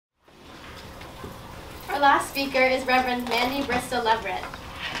last speaker is Reverend Mandy Bristol-Leverett.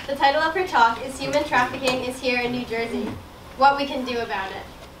 The title of her talk is Human Trafficking is Here in New Jersey, What We Can Do About It.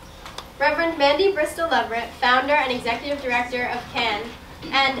 Reverend Mandy Bristol-Leverett, founder and executive director of CAN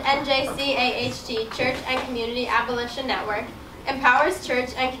and NJCAHT Church and Community Abolition Network, empowers church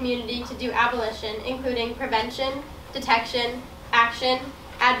and community to do abolition, including prevention, detection, action,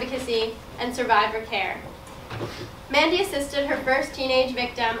 advocacy, and survivor care. Mandy assisted her first teenage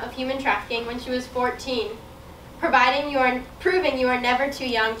victim of human trafficking when she was 14, proving you are never too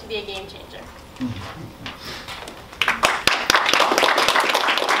young to be a game changer.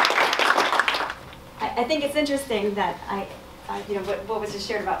 I think it's interesting that what was just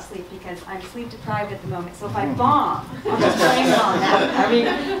shared about sleep, because I'm sleep deprived at the moment. So if I bomb, I'll just blame it on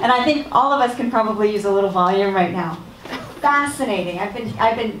that. And I think all of us can probably use a little volume right now. Fascinating.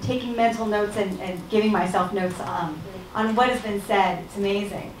 I've been taking mental notes and giving myself notes on what has been said. It's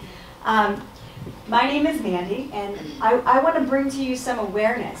amazing. My name is Mandy, and I want to bring to you some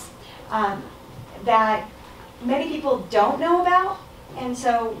awareness that many people don't know about. And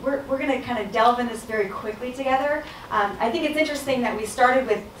so we're going to kind of delve in this very quickly together. I think it's interesting that we started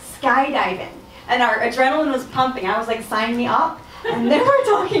with skydiving, and our adrenaline was pumping. I was like, sign me up. And then we're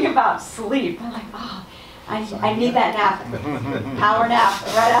talking about sleep. I'm like, oh, I need that nap. Power nap.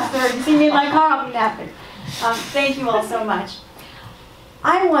 Right after you see me in my car, I'll be napping. Thank you all so much.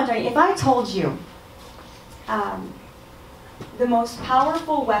 I'm wondering, if I told you the most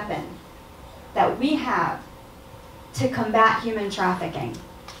powerful weapon that we have to combat human trafficking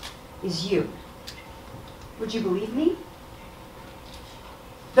is you, would you believe me?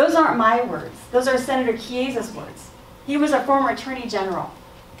 Those aren't my words. Those are Senator Chiesa's words. He was a former Attorney General,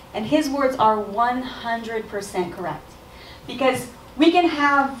 and his words are 100% correct. Because we can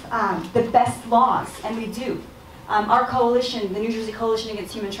have the best laws, and we do. Our coalition, the New Jersey Coalition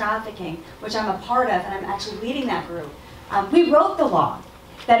Against Human Trafficking, which I'm a part of, and I'm actually leading that group, we wrote the law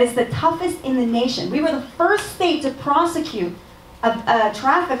that is the toughest in the nation. We were the first state to prosecute a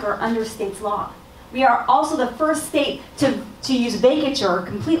trafficker under state's law. We are also the first state to use vacatur, or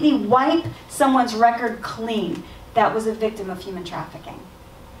completely wipe someone's record clean that was a victim of human trafficking.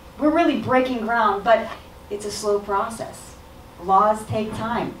 We're really breaking ground, but it's a slow process. Laws take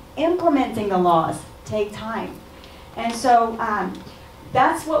time. Implementing the laws take time. And so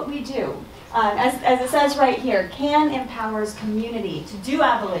that's what we do. As it says right here, CAN empowers community to do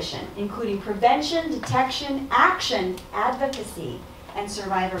abolition, including prevention, detection, action, advocacy, and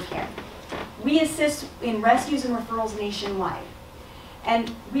survivor care. We assist in rescues and referrals nationwide.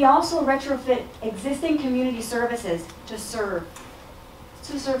 And we also retrofit existing community services to serve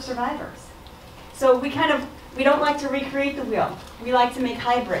survivors. So we don't like to recreate the wheel. We like to make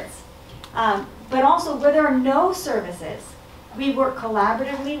hybrids. But also, where there are no services, we work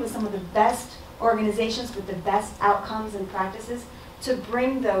collaboratively with some of the best organizations with the best outcomes and practices to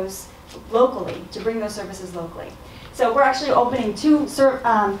bring those locally, to bring those services locally. So we're actually opening 2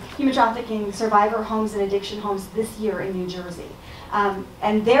 human trafficking survivor homes and addiction homes this year in New Jersey.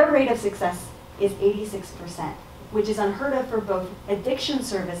 And their rate of success is 86%, which is unheard of for both addiction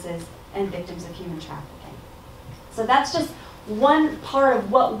services and victims of human trafficking. So that's just one part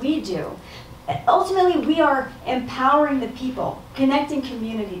of what we do. Ultimately, we are empowering the people, connecting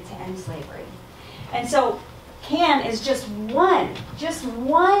community to end slavery. And so CAN is just one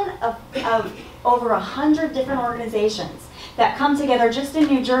of over 100 different organizations that come together just in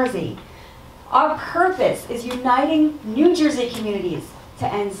New Jersey. Our purpose is uniting New Jersey communities to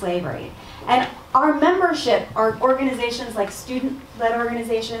end slavery. And our membership are organizations like student-led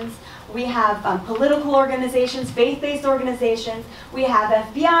organizations. We have political organizations, faith-based organizations. We have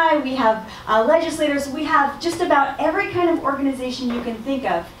FBI, we have legislators. We have just about every kind of organization you can think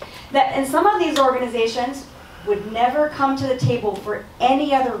of. And some of these organizations would never come to the table for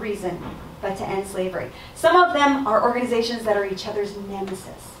any other reason but to end slavery. Some of them are organizations that are each other's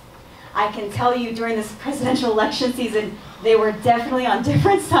nemesis. I can tell you during this presidential election season, they were definitely on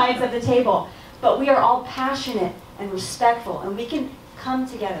different sides of the table. But we are all passionate and respectful, and we can come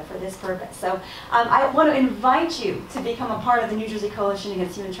together for this purpose. So I want to invite you to become a part of the New Jersey Coalition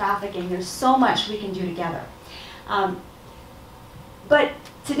Against Human Trafficking. There's so much we can do together. But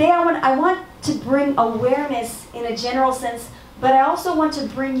today I want to bring awareness in a general sense, but I also want to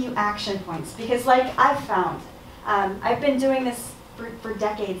bring you action points. Because like I've found, I've been doing this for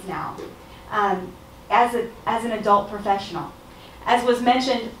decades now as an adult professional. As was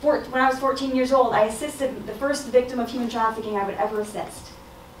mentioned, when I was 14 years old, I assisted the first victim of human trafficking I would ever assist.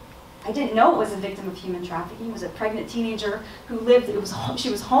 I didn't know it was a victim of human trafficking. It was a pregnant teenager who lived,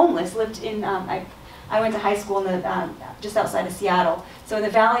 she was homeless, lived in, I I went to high school in the, just outside of Seattle. So in the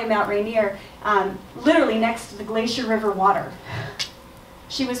valley of Mount Rainier, literally next to the Glacier River water.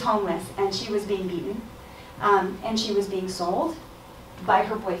 She was homeless, and she was being beaten, and she was being sold by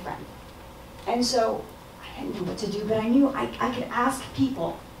her boyfriend. And so I didn't know what to do, but I knew I could ask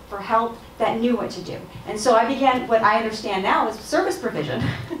people for help that knew what to do. And so I began what I understand now as service provision.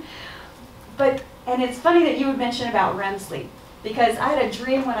 And it's funny that you would mention about REM sleep, because I had a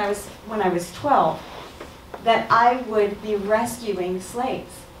dream when I was 12 that I would be rescuing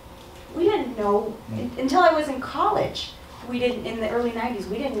slaves. We didn't know until I was in college. We didn't, in the early 90s,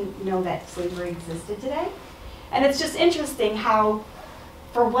 we didn't know that slavery existed today. And it's just interesting how,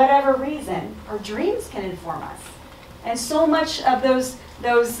 for whatever reason, our dreams can inform us. And so much of those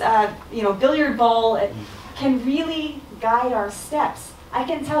billiard ball can really guide our steps. I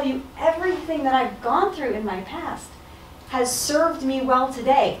can tell you everything that I've gone through in my past has served me well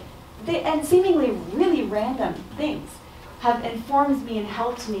today. And seemingly really random things have informed me and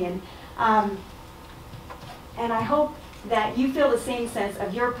helped me. And I hope that you feel the same sense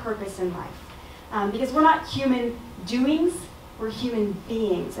of your purpose in life. Because we're not human doings, we're human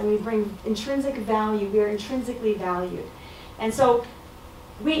beings, and we bring intrinsic value. We are intrinsically valued. And so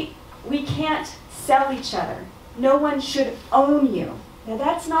we can't sell each other. No one should own you. Now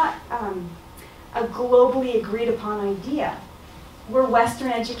that's not a globally agreed upon idea. We're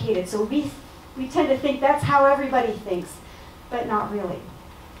Western educated, so we tend to think that's how everybody thinks, but not really.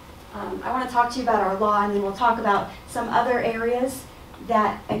 I want to talk to you about our law, and then we'll talk about some other areas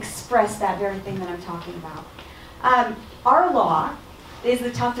that express that very thing that I'm talking about. Our law is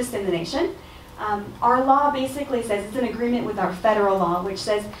the toughest in the nation. Our law basically says, it's an agreement with our federal law, which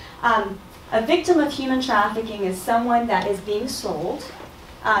says a victim of human trafficking is someone that is being sold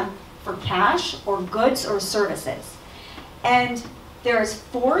for cash or goods or services. And there is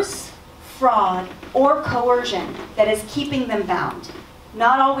force, fraud, or coercion that is keeping them bound.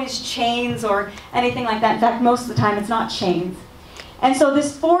 Not always chains or anything like that. In fact, most of the time it's not chains. And so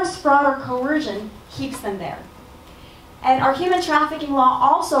this force, fraud, or coercion keeps them there. And our human trafficking law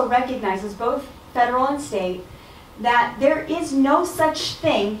also recognizes, both federal and state, that there is no such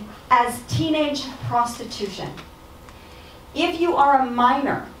thing as teenage prostitution. If you are a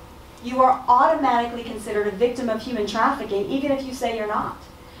minor, you are automatically considered a victim of human trafficking, even if you say you're not.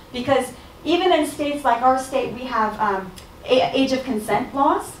 Because even in states like our state, we have age of consent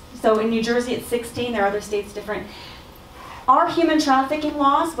laws. So in New Jersey, it's 16. There are other states different. Our human trafficking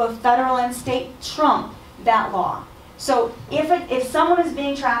laws, both federal and state, trump that law. So if someone is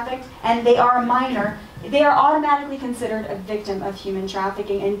being trafficked and they are a minor, they are automatically considered a victim of human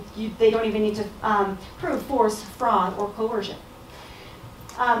trafficking, and they don't even need to prove force, fraud, or coercion.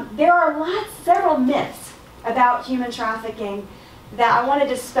 There are several myths about human trafficking that I want to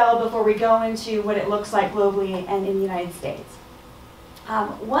dispel before we go into what it looks like globally and in the United States.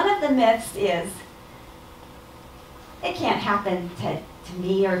 One of the myths is, it can't happen to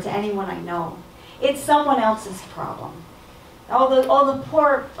me or to anyone I know. It's someone else's problem. All the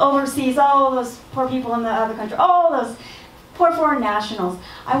poor overseas, all those poor people in the other country, all those poor foreign nationals.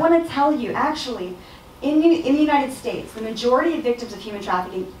 I want to tell you, actually, in the United States, the majority of victims of human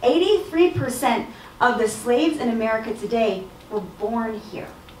trafficking, 83% of the slaves in America today were born here.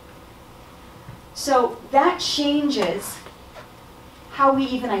 So that changes how we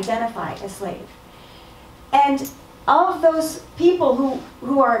even identify a slave. And of those people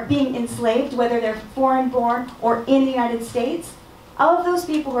who are being enslaved, whether they're foreign born or in the United States, of those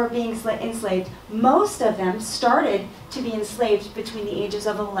people who are being enslaved, most of them started to be enslaved between the ages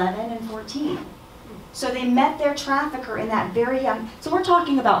of 11 and 14. So they met their trafficker in that very young, so we're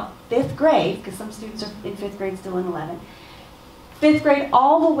talking about 5th grade, because some students are in 5th grade still in 11, 5th grade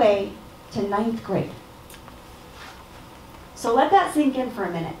all the way to 9th grade. So let that sink in for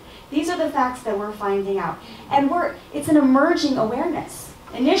a minute. These are the facts that we're finding out. And it's an emerging awareness.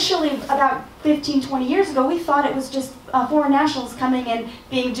 Initially, about 15, 20 years ago, we thought it was just foreign nationals coming in,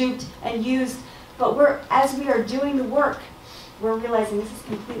 being duped and used. But as we are doing the work, we're realizing this is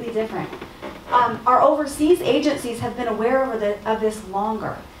completely different. Our overseas agencies have been aware of this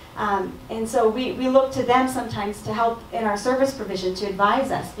longer. And so we look to them sometimes to help in our service provision, to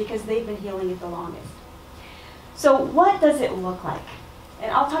advise us, because they've been healing it the longest. So what does it look like?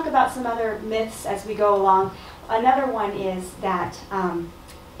 And I'll talk about some other myths as we go along. Another one is that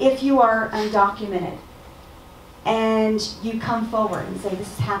if you are undocumented and you come forward and say,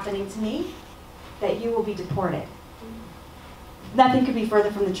 this is happening to me, that you will be deported. Nothing could be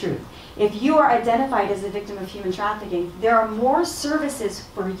further from the truth. If you are identified as a victim of human trafficking, there are more services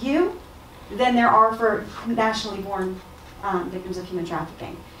for you than there are for nationally born victims of human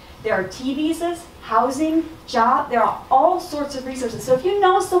trafficking. There are T visas, housing, job. There are all sorts of resources. So if you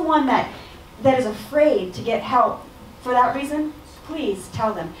know someone that is afraid to get help for that reason, please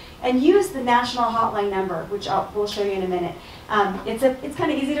tell them. And use the national hotline number, which we'll show you in a minute. It's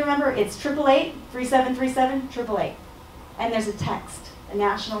kind of easy to remember. It's 888-3737, 888. And there's a text, a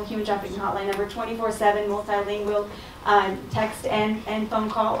national human trafficking hotline number, 24/7, multilingual, text and phone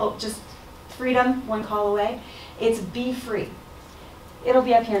call. Oh, just freedom, one call away. It's Be Free. It'll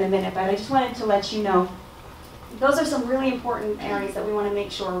be up here in a minute, but I just wanted to let you know those are some really important areas that we want to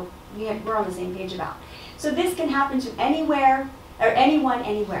make sure we're on the same page about. So this can happen to anywhere, or anyone,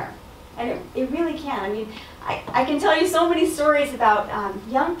 anywhere. And it really can. I mean, I can tell you so many stories about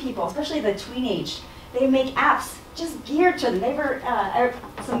young people, especially the tween age. They make apps just geared to them. They were,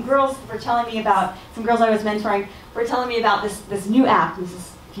 some girls were telling me about, some girls I was mentoring were telling me about this new app, this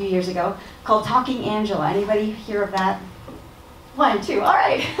is a few years ago, called Talking Angela. Anybody hear of that? 1, 2, all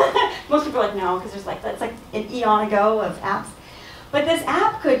right. Most people are like, no, because that's like an eon ago of apps. But this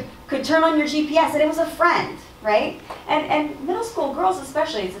app could turn on your GPS, and it was a friend, right? And middle school girls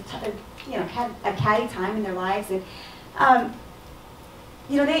especially, it's had a catty time in their lives, and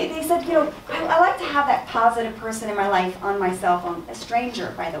they said, I like to have that positive person in my life on my cell phone, a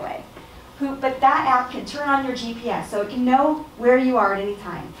stranger, by the way. But that app can turn on your GPS, so it can know where you are at any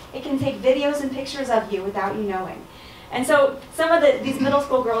time. It can take videos and pictures of you without you knowing. And so some of these middle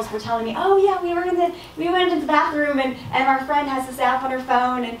school girls were telling me, oh yeah, we went into the bathroom and our friend has this app on her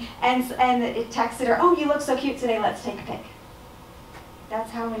phone and it texted her, oh, you look so cute today, let's take a pic.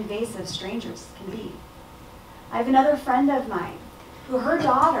 That's how invasive strangers can be. I have another friend of mine who her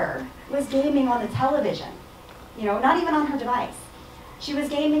daughter was gaming on the television, not even on her device. She was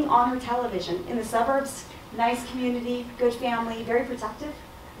gaming on her television in the suburbs, nice community, good family, very protective.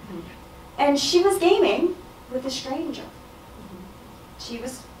 And she was gaming with a stranger. She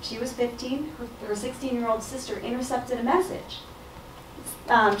was 15. Her 16-year-old sister intercepted a message.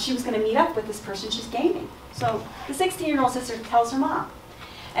 She was going to meet up with this person she's gaming. So the 16-year-old sister tells her mom.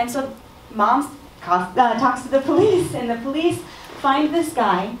 And so mom talks to the police, and the police find this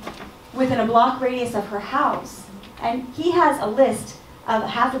guy within a block radius of her house. And he has a list of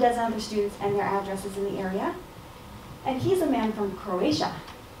half a dozen other students and their addresses in the area. And he's a man from Croatia.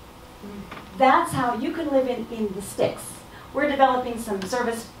 That's how you can live in the sticks. We're developing some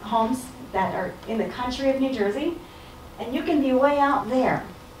service homes that are in the country of New Jersey, and you can be way out there.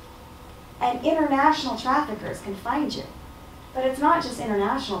 And international traffickers can find you. But it's not just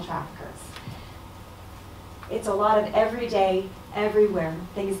international traffickers. It's a lot of everyday, everywhere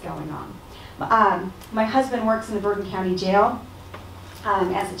things going on. My husband works in the Bergen County Jail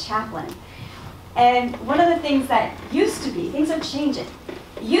as a chaplain. And one of the things that used to be, things are changing.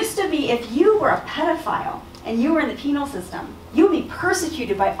 Used to be if you were a pedophile and you were in the penal system, you would be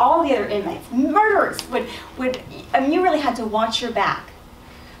persecuted by all the other inmates. Murderers you really had to watch your back.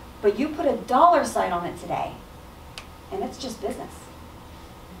 But you put a dollar sign on it today, and it's just business.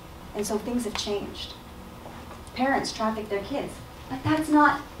 And so things have changed. Parents traffic their kids, but that's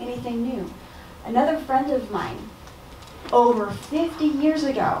not anything new. Another friend of mine, over 50 years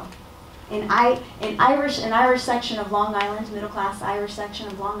ago, in Irish section of Long Island, middle class Irish section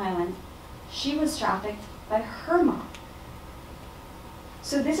of Long Island, she was trafficked by her mom.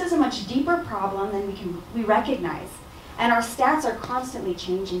 So this is a much deeper problem than we recognize, and our stats are constantly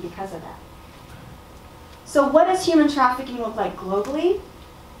changing because of that. So what does human trafficking look like globally?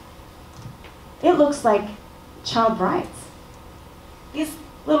 It looks like child brides. These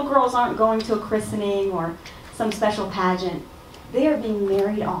little girls aren't going to a christening or some special pageant. They are being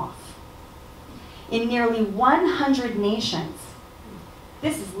married off. In nearly 100 nations,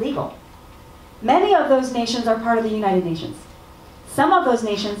 this is legal. Many of those nations are part of the United Nations. Some of those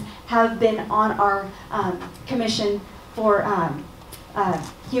nations have been on our Commission for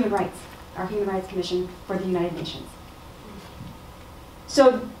Human Rights, our Human Rights Commission for the United Nations.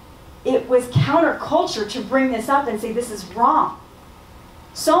 So it was counterculture to bring this up and say this is wrong.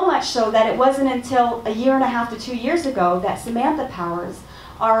 So much so that it wasn't until a year and a half to 2 years ago that Samantha Powers,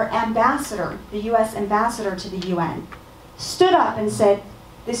 our ambassador, the US ambassador to the UN, stood up and said,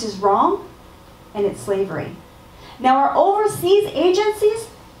 this is wrong and it's slavery. Now our overseas agencies,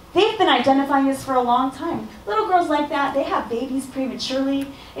 they've been identifying this for a long time. Little girls like that, they have babies prematurely.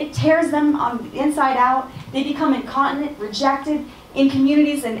 It tears them on the inside out. They become incontinent, rejected in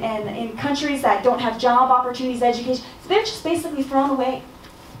communities and in countries that don't have job opportunities, education. So they're just basically thrown away.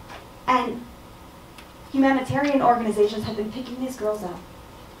 And humanitarian organizations have been picking these girls up,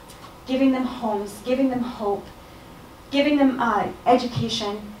 giving them homes, giving them hope, giving them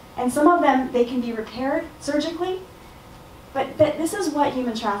education. And some of them, they can be repaired surgically. But this is what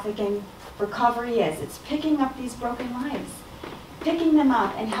human trafficking recovery is. It's picking up these broken lives, picking them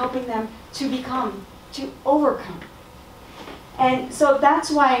up and helping them to overcome. And so that's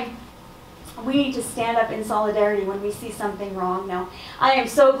why we need to stand up in solidarity when we see something wrong. Now, I am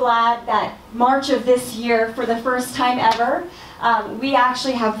so glad that March of this year, for the first time ever, we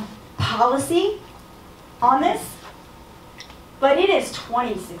actually have policy on this. But it is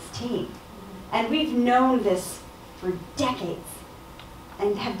 2016, and we've known this for decades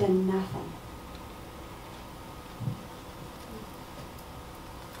and have done nothing.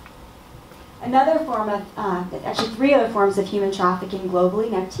 Another form of, actually 3 other forms of human trafficking globally.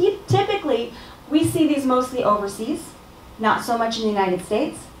 Now, typically, we see these mostly overseas, not so much in the United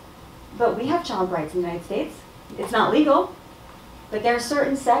States, but we have child brides in the United States. It's not legal, but there are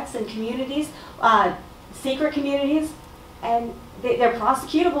certain sects and communities, secret communities, and they're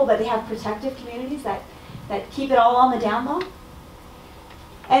prosecutable, but they have protective communities that keep it all on the down low.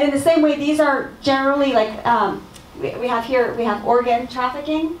 And in the same way, these are generally like, we have organ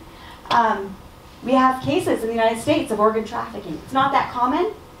trafficking. We have cases in the United States of organ trafficking. It's not that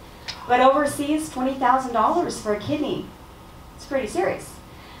common, but overseas, $20,000 for a kidney. It's pretty serious.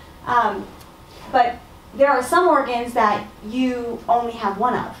 But there are some organs that you only have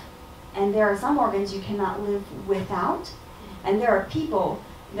one of, and there are some organs you cannot live without, and there are people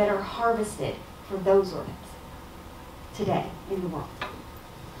that are harvested for those organs today in the world.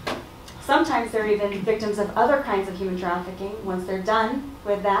 Sometimes they're even victims of other kinds of human trafficking. Once they're done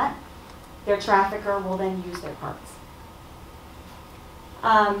with that, their trafficker will then use their parts.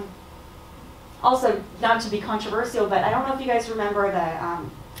 Also, not to be controversial, but I don't know if you guys remember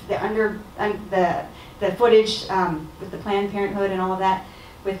the footage with the Planned Parenthood and all of that,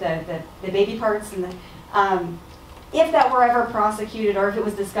 with the baby parts and the. If that were ever prosecuted, or if it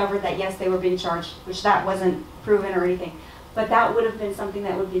was discovered that yes, they were being charged, which that wasn't proven or anything, but that would have been something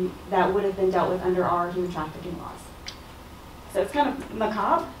that would have been dealt with under our human trafficking laws. So it's kind of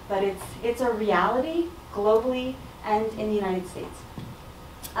macabre, but it's a reality globally and in the United States.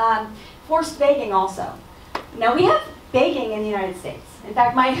 Forced begging also. Now we have begging in the United States. In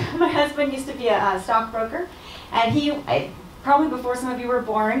fact, my husband used to be a stockbroker, and probably before some of you were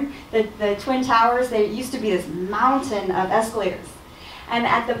born, the Twin Towers, there used to be this mountain of escalators. And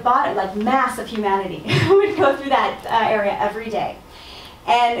at the bottom, like mass of humanity would go through that area every day.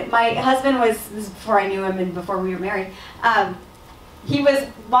 And my husband this is before I knew him and before we were married, he was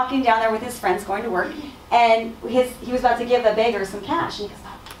walking down there with his friends going to work, and he was about to give a beggar some cash. And he goes,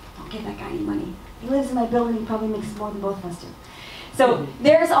 don't give that guy any money. He lives in my building, he probably makes more than both of us do. So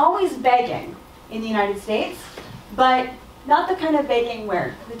there's always begging in the United States, but not the kind of begging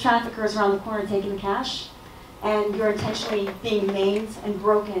where the trafficker is around the corner taking the cash, and you're intentionally being maimed and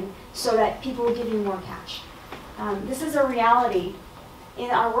broken so that people will give you more cash. This is a reality in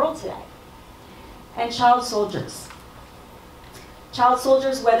our world today. And child soldiers. Child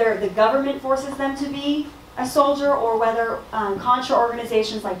soldiers, whether the government forces them to be a soldier or whether contra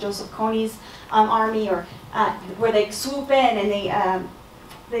organizations like Joseph Kony's army, or where they swoop in and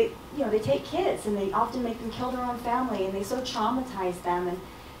they take kids and they often make them kill their own family, and they so traumatize them, and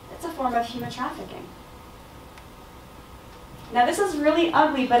it's a form of human trafficking. Now this is really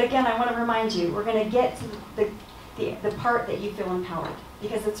ugly, but again, I want to remind you, we're going to get to the part that you feel empowered,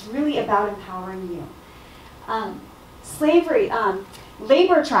 because it's really about empowering you. Slavery,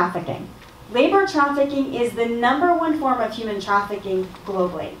 labor trafficking. Labor trafficking is the #1 form of human trafficking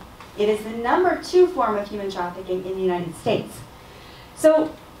globally. It is the #2 form of human trafficking in the United States. So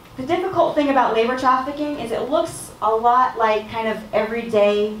the difficult thing about labor trafficking is it looks a lot like kind of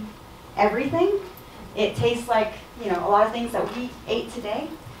everyday everything. It tastes like, a lot of things that we ate today.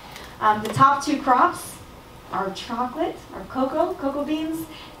 The top 2 crops are chocolate, or cocoa beans,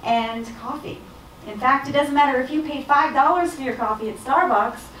 and coffee. In fact, it doesn't matter if you paid $5 for your coffee at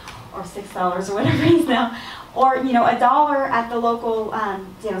Starbucks, or $6 or whatever it is now, or $1 at the local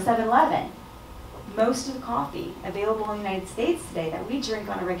 7-Eleven. Most of the coffee available in the United States today that we drink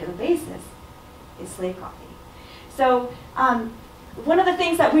on a regular basis is slave coffee. So one of the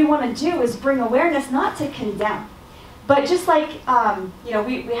things that we want to do is bring awareness, not to condemn, but just like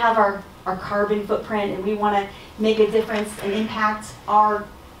we have our carbon footprint, and we want to make a difference and impact our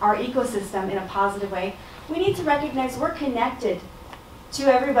ecosystem in a positive way. We need to recognize we're connected to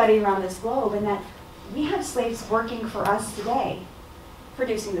everybody around this globe, and that we have slaves working for us today,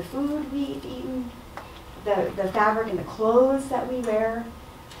 producing the food we've eaten, the fabric and the clothes that we wear,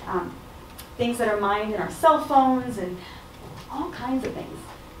 things that are mined in our cell phones, and all kinds of things.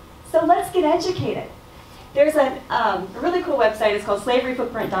 So let's get educated. There's a really cool website. It's called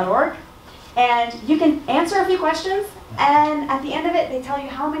slaveryfootprint.org, and you can answer a few questions And at the end of it, they tell you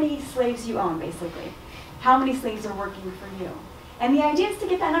how many slaves you own, basically. How many slaves are working for you. And the idea is to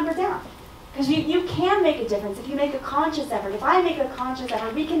get that number down. Because you can make a difference if you make a conscious effort. If I make a conscious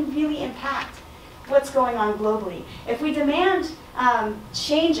effort, we can really impact what's going on globally. If we demand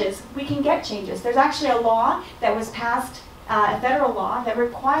changes, we can get changes. There's actually a law that was passed, a federal law, that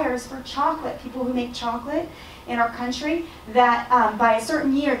requires for chocolate, people who make chocolate in our country, that by a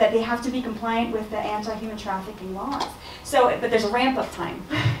certain year that they have to be compliant with the anti-human trafficking laws. So, but there's a ramp-up time.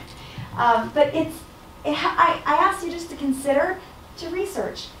 But I ask you just to consider, to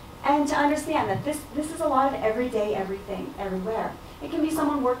research, and to understand that this is a lot of everyday, everything, everywhere. It can be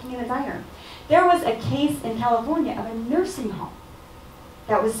someone working in a diner. There was a case in California of a nursing home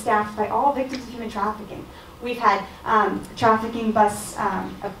that was staffed by all victims of human trafficking. We've had trafficking busts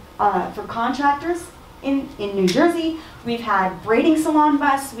for contractors in New Jersey. We've had braiding salon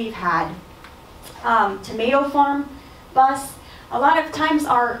busts. We've had tomato farm busts. A lot of times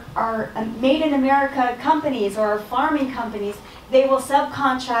our made in America companies or farming companies, they will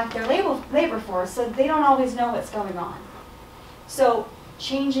subcontract their labor force, so they don't always know what's going on. So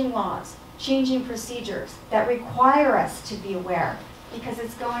changing laws, changing procedures that require us to be aware, because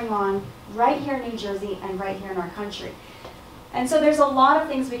it's going on right here in New Jersey and right here in our country. And so there's a lot of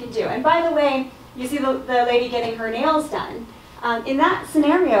things we can do. And by the way, you see the lady getting her nails done. In that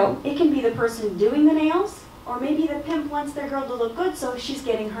scenario, it can be the person doing the nails, or maybe the pimp wants their girl to look good, so she's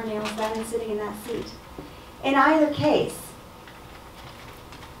getting her nails done and sitting in that seat. In either case,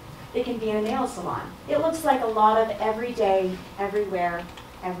 it can be in a nail salon. It looks like a lot of everyday, everywhere,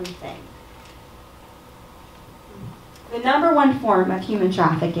 everything. The #1 form of human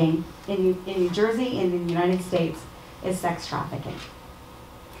trafficking in New Jersey and in the United States is sex trafficking.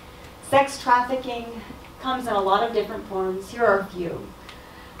 Sex trafficking comes in a lot of different forms. Here are a few.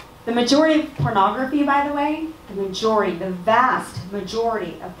 The majority of pornography, by the way, the vast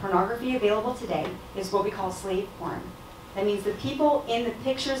majority of pornography available today is what we call slave porn. That means the people in the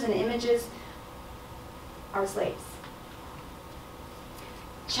pictures and images are slaves.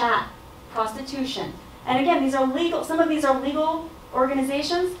 Chat, prostitution. And again, these are legal, some of these are legal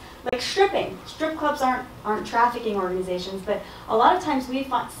organizations, like stripping. Strip clubs aren't trafficking organizations, but a lot of times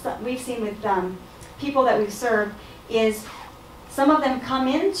we've seen with people that we've served is some of them come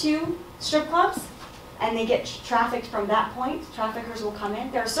into strip clubs and they get trafficked from that point. Traffickers will come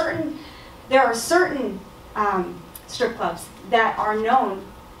in. There are certain strip clubs that are known,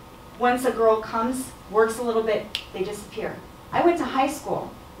 once a girl comes, works a little bit, they disappear. I went to high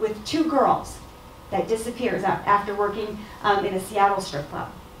school with 2 girls that disappears after working in a Seattle strip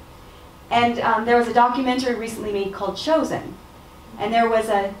club. And there was a documentary recently made called Chosen. And there was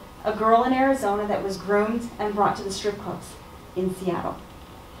a girl in Arizona that was groomed and brought to the strip clubs in Seattle.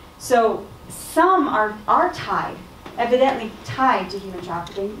 So some are tied, evidently tied to human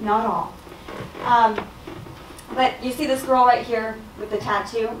trafficking, not all. But you see this girl right here with the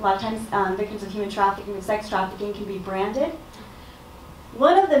tattoo. A lot of times victims of human trafficking and sex trafficking can be branded.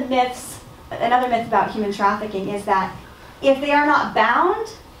 One of the myths, another myth about human trafficking is that if they are not bound,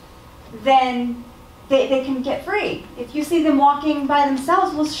 then they can get free. If you see them walking by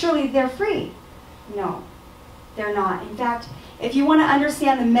themselves, well, surely they're free. No, they're not. In fact, if you want to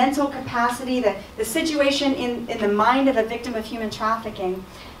understand the mental capacity, the situation in the mind of a victim of human trafficking,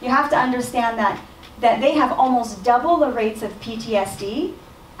 you have to understand that they have almost double the rates of PTSD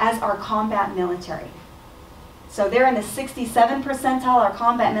as our combat military. So they're in the 67th percentile, our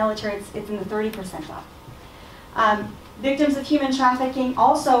combat military, it's in the 30th percentile. Victims of human trafficking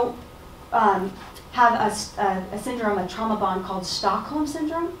also have a syndrome, a trauma bond called Stockholm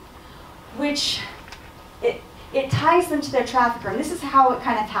Syndrome, which it ties them to their trafficker. And this is how it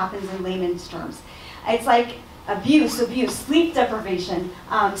kind of happens in layman's terms. It's like abuse, sleep deprivation,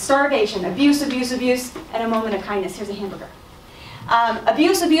 starvation, abuse, and a moment of kindness. Here's a hamburger.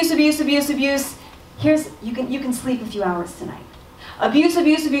 Abuse. You can sleep a few hours tonight. Abuse, and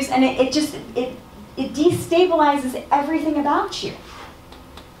it destabilizes everything about you.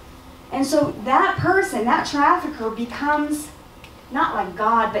 And so that person, that trafficker, becomes not like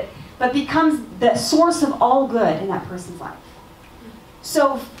God, but becomes the source of all good in that person's life.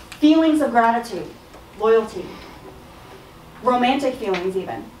 So feelings of gratitude, loyalty, romantic feelings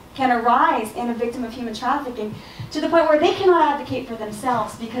even, can arise in a victim of human trafficking to the point where they cannot advocate for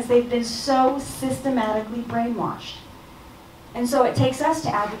themselves because they've been so systematically brainwashed. And so it takes us to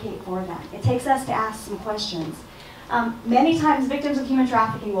advocate for them. It takes us to ask some questions. Many times victims of human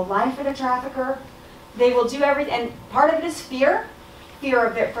trafficking will lie for the trafficker. They will do everything, and part of it is fear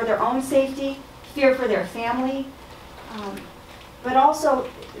for their own safety, fear for their family, but also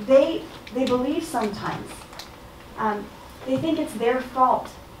they believe sometimes They think it's their fault.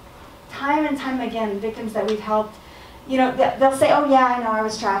 Time and time again, victims that we've helped, they'll say, oh yeah, I know I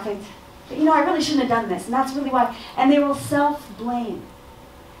was trafficked. But I really shouldn't have done this, and that's really why. And they will self-blame.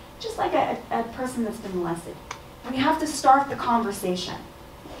 Just like a person that's been molested. We have to start the conversation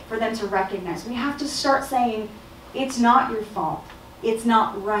for them to recognize. We have to start saying, it's not your fault, it's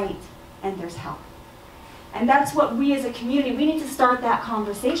not right, and there's help. And that's what we as a community, we need to start that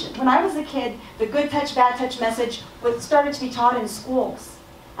conversation. When I was a kid, the good touch, bad touch message started to be taught in schools.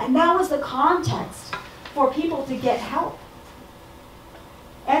 And that was the context for people to get help.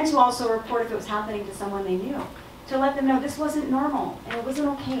 And to also report if it was happening to someone they knew. To let them know this wasn't normal, and it wasn't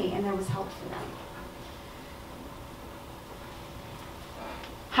okay, and there was help for them.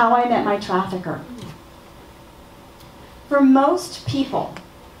 How I met my trafficker. For most people,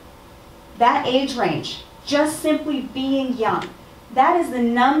 that age range, just simply being young, that is the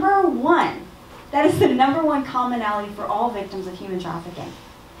number one commonality for all victims of human trafficking.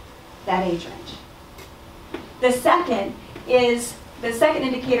 That age range. The second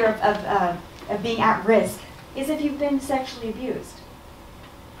indicator of being at risk is if you've been sexually abused.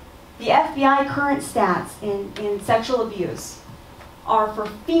 The FBI current stats in sexual abuse are for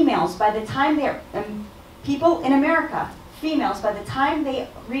females by the time they're, people in America, females, by the time they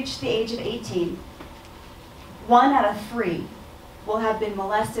reach the age of 18, 1 out of 3 will have been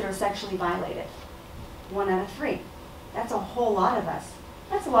molested or sexually violated. 1 out of 3. That's a whole lot of us.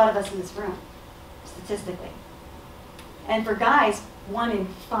 That's a lot of us in this room, statistically. And for guys, 1 in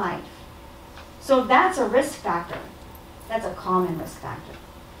 5. So that's a risk factor. That's a common risk factor.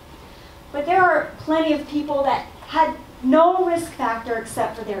 But there are plenty of people that had no risk factor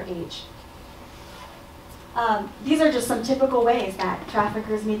except for their age. These are just some typical ways that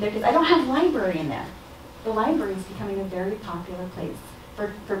traffickers meet their kids. I don't have library in there. The library is becoming a very popular place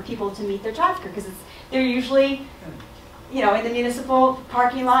for people to meet their trafficker because they're usually, in the municipal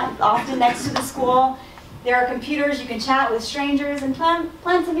parking lot, often next to the school. There are computers, you can chat with strangers and plan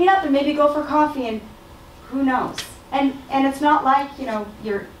to meet up and maybe go for coffee, and who knows. And it's not like,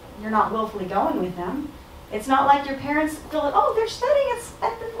 you're not willfully going with them. It's not like your parents feel like, oh, they're studying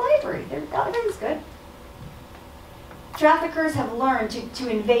at the library. Everything's good. Traffickers have learned to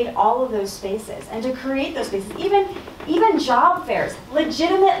invade all of those spaces and to create those spaces. Even job fairs,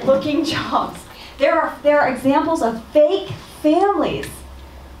 legitimate looking jobs. There are examples of fake families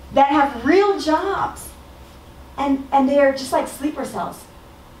that have real jobs. And they are just like sleeper cells,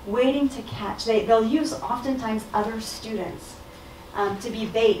 waiting to catch. They'll use oftentimes other students to be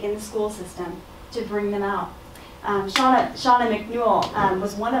bait in the school system to bring them out. Shauna McNewell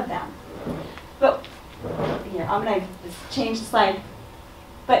was one of them. But here, I'm going to change the slide.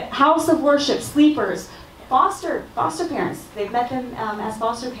 But house of worship, sleepers, foster parents. They've met them as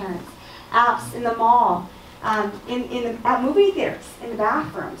foster parents. Apps in the mall, at movie theaters, in the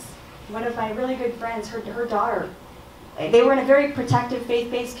bathrooms. One of my really good friends, her daughter, they were in a very protective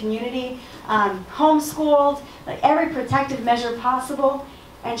faith-based community, homeschooled, like every protective measure possible,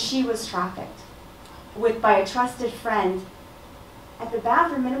 and she was trafficked by a trusted friend at the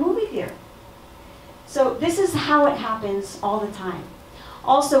bathroom in a movie theater. So this is how it happens all the time.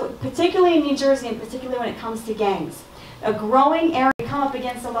 Also, particularly in New Jersey, and particularly when it comes to gangs, a growing area we come up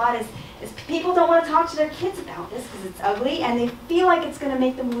against a lot is people don't want to talk to their kids about this because it's ugly, and they feel like it's going to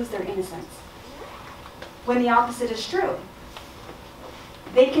make them lose their innocence. When the opposite is true.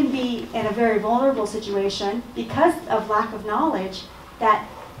 They can be in a very vulnerable situation because of lack of knowledge that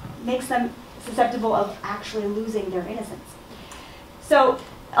makes them susceptible of actually losing their innocence. So,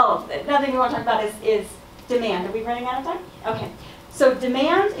 another thing we want to talk about is demand. Are we running out of time? Okay. So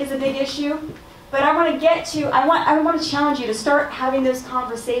demand is a big issue. But I want to challenge you to start having those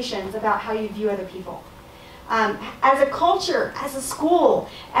conversations about how you view other people. As a culture, as a school,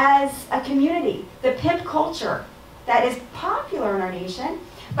 as a community, the pimp culture that is popular in our nation.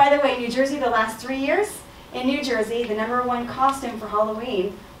 By the way, New Jersey, the last 3 years, in New Jersey, the #1 costume for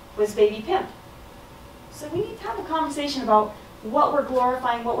Halloween was baby pimp. So we need to have a conversation about what we're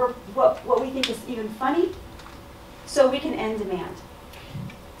glorifying, what we think is even funny, so we can end demand.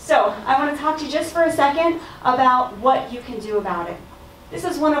 So I want to talk to you just for a second about what you can do about it. This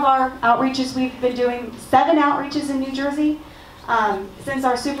is one of our outreaches. We've been doing 7 outreaches in New Jersey since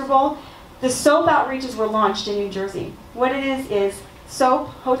our Super Bowl. The soap outreaches were launched in New Jersey. What it is soap,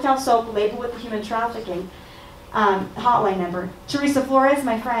 hotel soap, labeled with the human trafficking hotline number. Teresa Flores,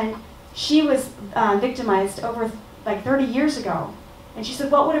 my friend, she was victimized over like 30 years ago. And she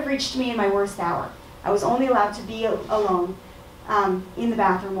said, what would have reached me in my worst hour? I was only allowed to be alone in the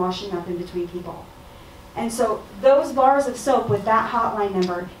bathroom washing up in between people. And so those bars of soap with that hotline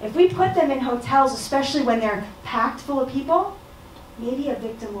number, if we put them in hotels, especially when they're packed full of people, maybe a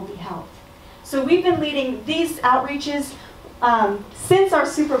victim will be helped. So we've been leading these outreaches since our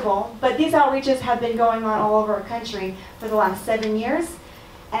Super Bowl, but these outreaches have been going on all over our country for the last 7 years,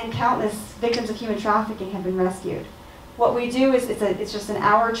 and countless victims of human trafficking have been rescued. What we do is it's just an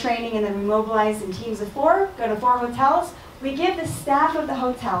hour training, and then we mobilize in teams of 4, go to 4 hotels. We give the staff of the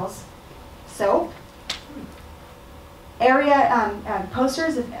hotels soap, area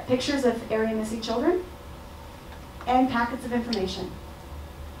posters of pictures of area missing children, and packets of information.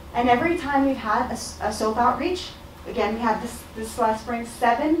 And every time we've had a soap outreach, again, we had this last spring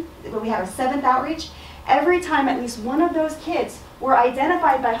 7, but we had our 7th outreach. Every time at least one of those kids were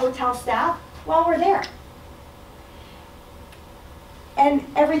identified by hotel staff while we're there. And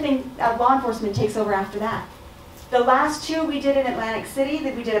everything, law enforcement takes over after that. The last 2 we did in Atlantic City,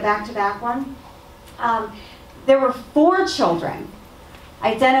 that we did a back-to-back one. There were 4 children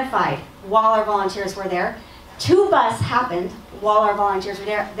identified while our volunteers were there. 2 busts happened while our volunteers were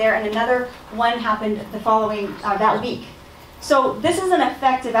there, and another one happened the following, that week. So this is an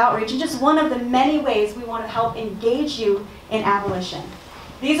effective outreach, and just one of the many ways we want to help engage you in abolition.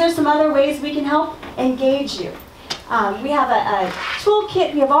 These are some other ways we can help engage you. We have a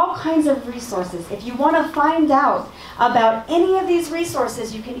toolkit. We have all kinds of resources. If you want to find out about any of these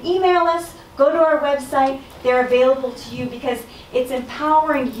resources, you can email us, go to our website. They're available to you because it's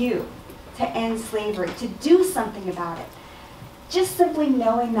empowering you to end slavery, to do something about it. Just simply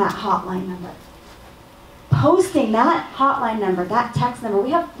knowing that hotline number. Posting that hotline number, that text number.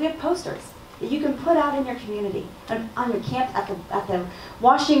 We have posters that you can put out in your community, on your camp, at the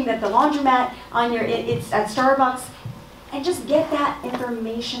washing, at the laundromat, it's at Starbucks, and just get that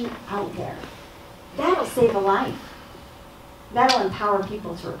information out there. That'll save a life. That'll empower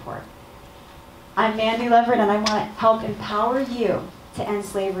people to report. I'm Mandy Leverett, and I want to help empower you to end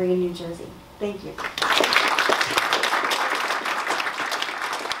slavery in New Jersey. Thank you.